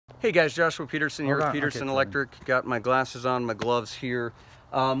Hey guys, Joshua Peterson here with Peterson Electric. Got my glasses on, my gloves here.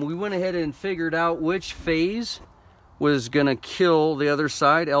 We went ahead and figured out which phase was gonna kill the other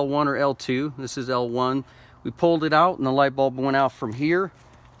side, L1 or L2. This is L1. We pulled it out and the light bulb went out from here.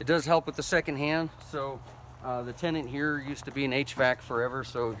 It does help with the second hand. So the tenant here used to be an HVAC forever,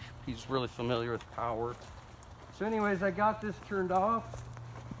 so he's really familiar with power. So anyways, I got this turned off.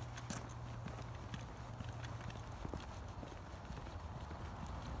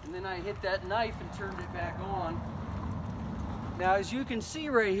 And then I hit that knife and turned it back on. Now, as you can see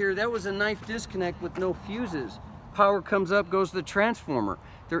right here, that was a knife disconnect with no fuses. Power comes up, goes to the transformer.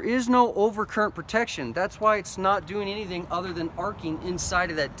 There is no overcurrent protection. That's why it's not doing anything other than arcing inside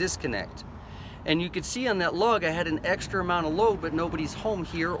of that disconnect. And you can see on that lug, I had an extra amount of load, but nobody's home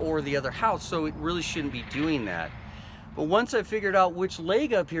here or the other house, so it really shouldn't be doing that. But once I figured out which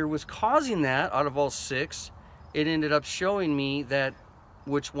leg up here was causing that, out of all 6, it ended up showing me that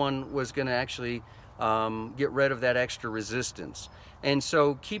which one was going to actually get rid of that extra resistance. And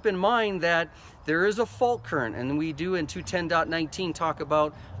so keep in mind that there is a fault current, and we do in 210.19 talk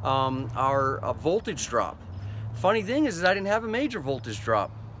about our voltage drop. Funny thing is I didn't have a major voltage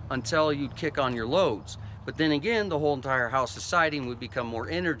drop until you'd kick on your loads. But then again, the whole entire house's siding would become more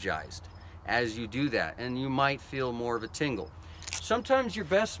energized as you do that, and you might feel more of a tingle. Sometimes your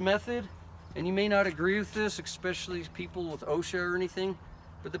best method, and you may not agree with this, especially people with OSHA or anything,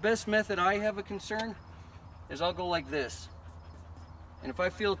 but the best method I have a concern is I'll go like this. And if I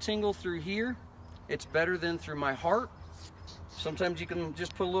feel tingle through here, it's better than through my heart. Sometimes you can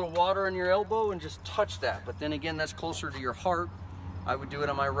just put a little water on your elbow and just touch that. But then again, that's closer to your heart. I would do it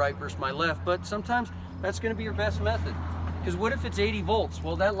on my right versus my left. But sometimes that's gonna be your best method. Because what if it's 80 volts?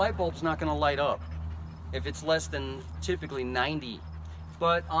 Well, that light bulb's not gonna light up if it's less than typically 90.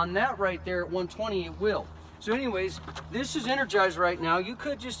 But on that right there at 120, it will. So anyways, this is energized right now. You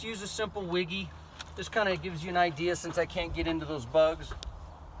could just use a simple wiggy. This kind of gives you an idea since I can't get into those bugs.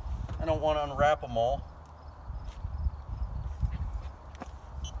 I don't want to unwrap them all.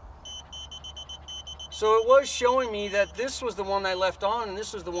 So it was showing me that this was the one I left on and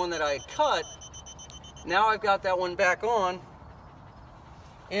this was the one that I had cut. Now I've got that one back on.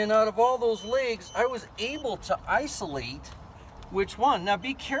 And out of all those legs, I was able to isolate which one. Now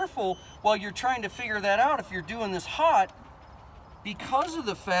be careful while you're trying to figure that out if you're doing this hot, because of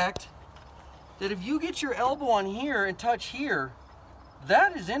the fact that if you get your elbow on here and touch here,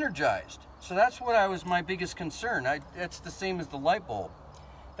 that is energized. So that's what was my biggest concern. That's the same as the light bulb.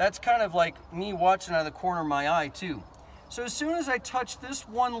 That's kind of like me watching out of the corner of my eye too. So as soon as I touch this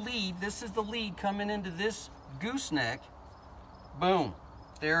one lead, this is the lead coming into this gooseneck, boom,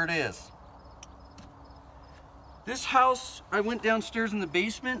 there it is. This house, I went downstairs in the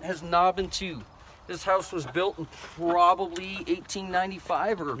basement, has knob and tube. This house was built in probably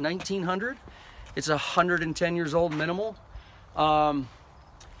 1895 or 1900. It's 110 years old minimal.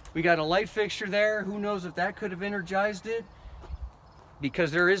 We got a light fixture there. Who knows if that could have energized it?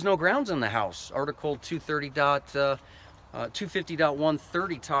 Because there is no grounds in the house. Article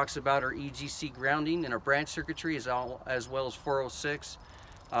 250.130 talks about our EGC grounding and our branch circuitry as well as 406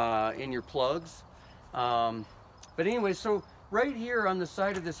 in your plugs. But anyway, so right here on the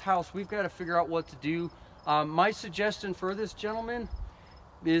side of this house, we've got to figure out what to do. My suggestion for this gentleman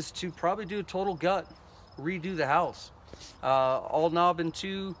is to probably do a total gut, redo the house. All knob and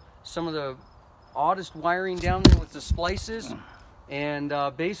two, some of the oddest wiring down there with the splices. And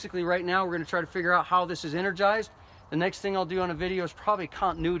basically right now we're going to try to figure out how this is energized. The next thing I'll do on a video is probably a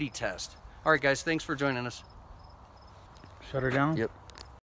continuity test. All right, guys, thanks for joining us. Shut her down? Yep.